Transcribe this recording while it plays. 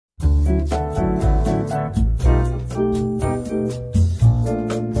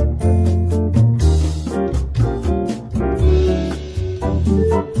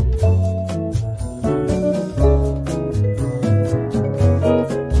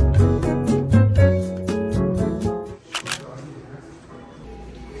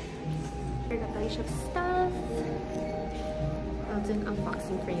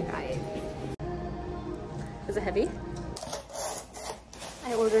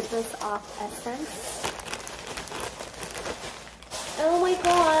Beardless Off Essence. Oh my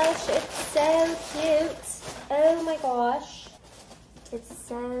gosh, it's so cute. Oh my gosh. It's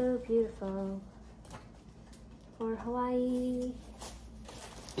so beautiful. For Hawaii.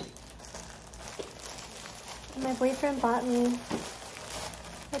 My boyfriend bought me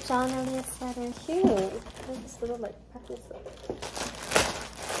a John Elliott sweater. Cute. There's this little like practice.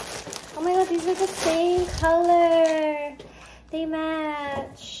 Oh my god, these are the same color. They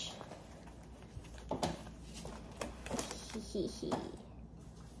match.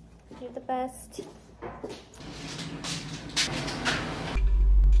 You're the best.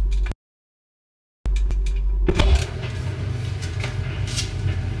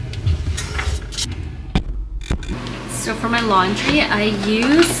 So for my laundry, I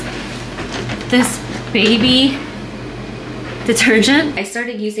use this baby detergent. I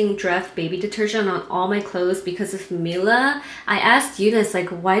started using Dreft baby detergent on all my clothes because of Mila. I asked Eunice, like,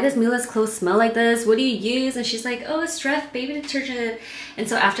 why does Mila's clothes smell like this? What do you use? And she's like, oh, it's Dreft baby detergent. And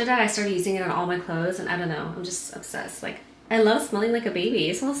so after that, I started using it on all my clothes, and I don't know, I'm just obsessed. Like, I love smelling like a baby.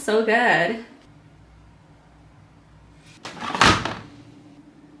 It smells so good.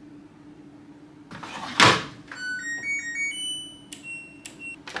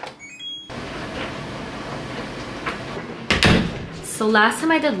 So last time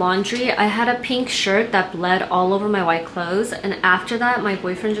I did laundry, I had a pink shirt that bled all over my white clothes, and after that my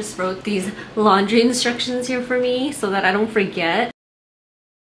boyfriend just wrote these laundry instructions here for me so that I don't forget.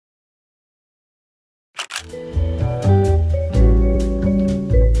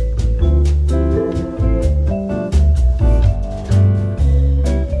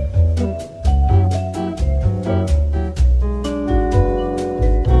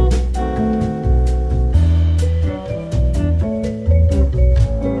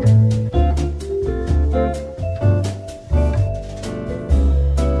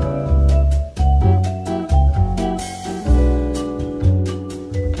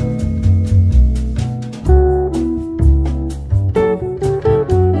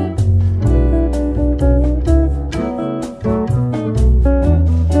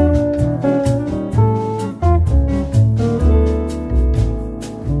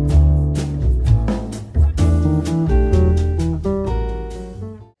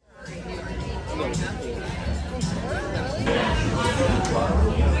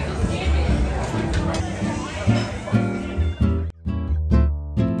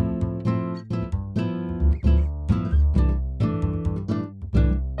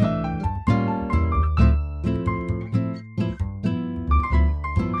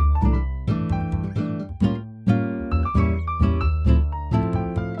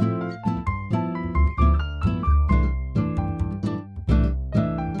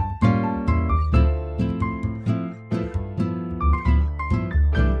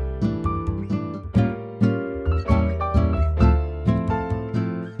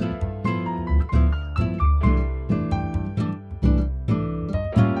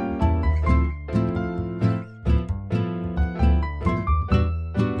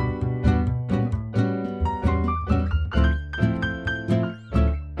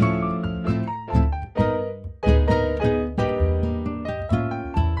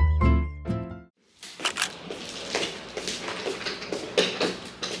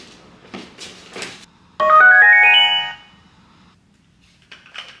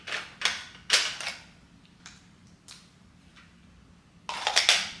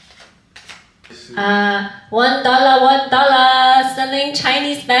 $1, selling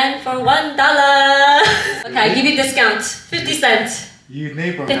Chinese band for $1. Okay, I give you discount, 50 cents.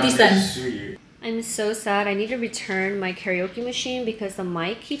 50 cents. I'm so sad. I need to return my karaoke machine because the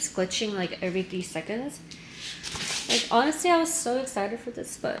mic keeps glitching like every 3 seconds. Like honestly, I was so excited for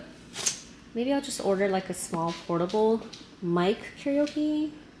this, but maybe I'll just order like a small portable mic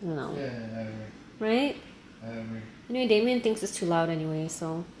karaoke. I don't know. Yeah, right? Anyway, Damien thinks it's too loud anyway,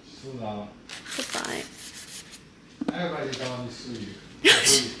 so. Too loud. Goodbye. Everybody gonna sue you.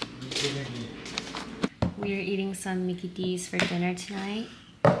 We're eating some Mickey D's for dinner tonight.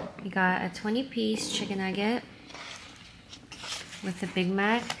 We got a 20-piece chicken nugget with a Big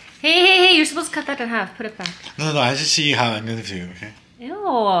Mac. Hey, you're supposed to cut that in half. Put it back. No, I just see how I'm gonna do, okay? Ew.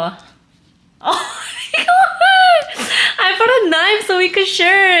 Oh my god! I brought a knife so we could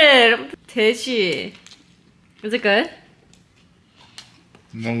share it. 돼지. Is it good?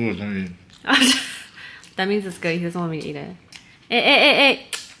 No good, I mean. That means it's good. He doesn't want me to eat it. Hey.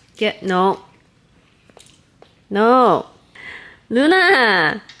 Get, no. No.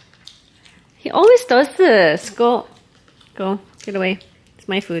 Luna! He always does this. Go. Get away. It's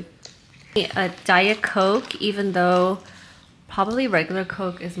my food. A Diet Coke, even though Probably regular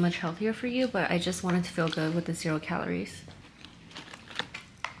Coke is much healthier for you, but I just wanted to feel good with the 0 calories.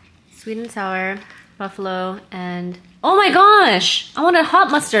 Sweet and sour, buffalo, and oh my gosh! I wanted hot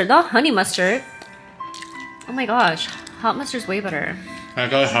mustard, not honey mustard. Oh my gosh, hot mustard's way better. I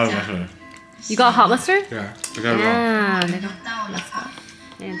got hot mustard. You got hot mustard? Yeah, I got wrong. They got messed up.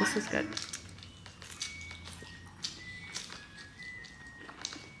 Man, this was good.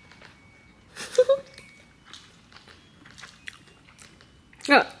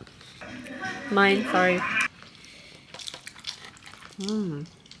 Oh. Mine, sorry. You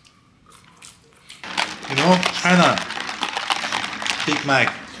know, China Big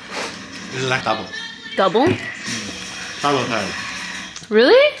Mac is like double. Double? Double size.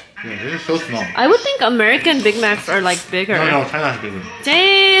 Really? Yeah, it's so small. I would think American Big Macs are like bigger. No, China's bigger.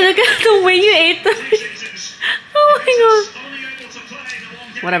 Dang, look at the way you ate them. Oh my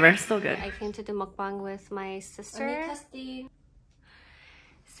god. Whatever, still good. I came to do mukbang with my sister.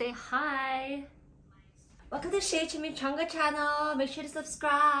 Say hi. Welcome to Shay Chimichonga channel. Make sure to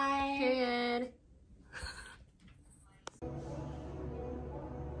subscribe. Period.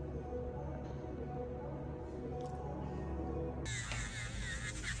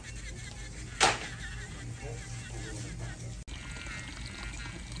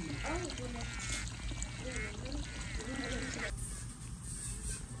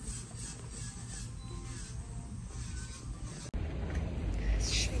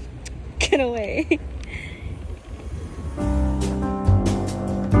 Get away.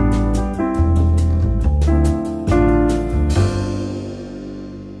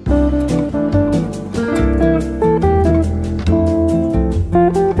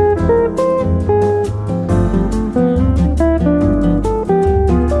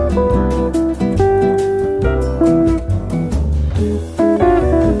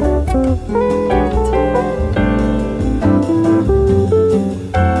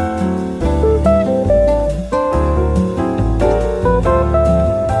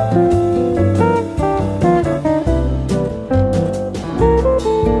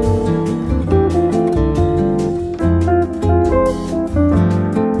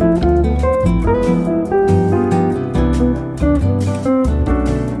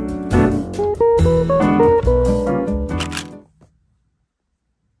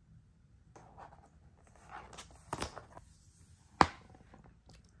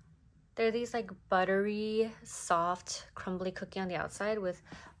 They're these like buttery, soft, crumbly cookie on the outside with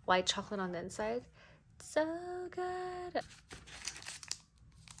white chocolate on the inside. So good.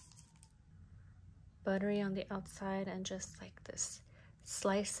 Buttery on the outside and just like this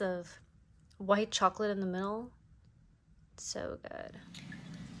slice of white chocolate in the middle. So good.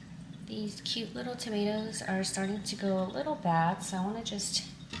 These cute little tomatoes are starting to go a little bad, so I want to just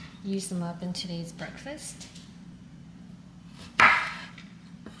use them up in today's breakfast.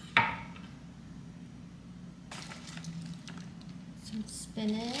 Some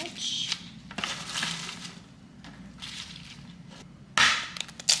spinach.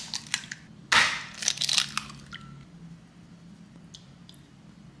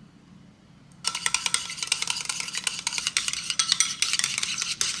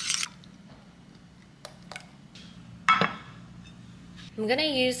 I'm gonna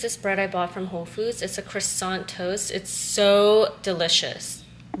use this bread I bought from Whole Foods. It's a croissant toast. It's so delicious.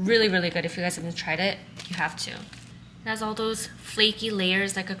 Really, really good. If you guys haven't tried it, you have to. It has all those flaky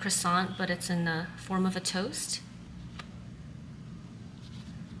layers like a croissant, but it's in the form of a toast.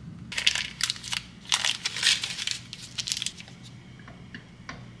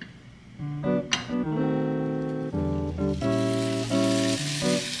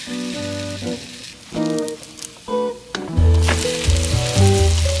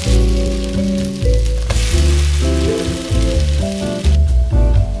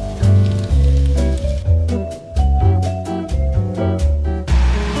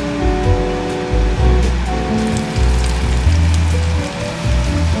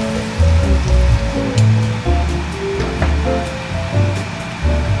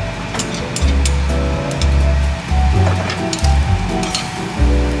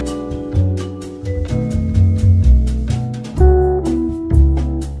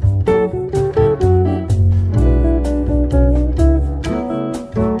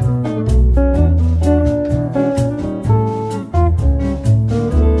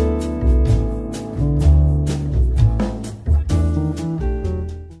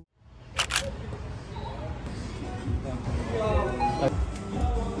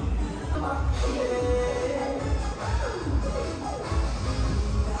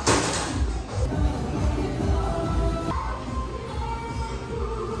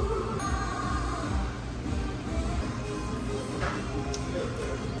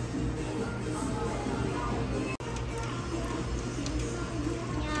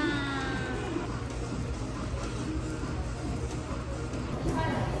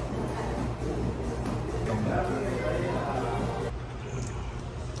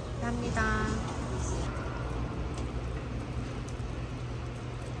 감사합니다.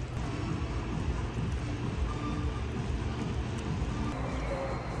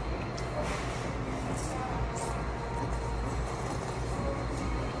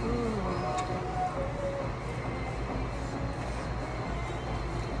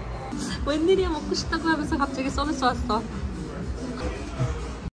 웬일이야 먹고 싶다고 하면서 갑자기 서비스 왔어.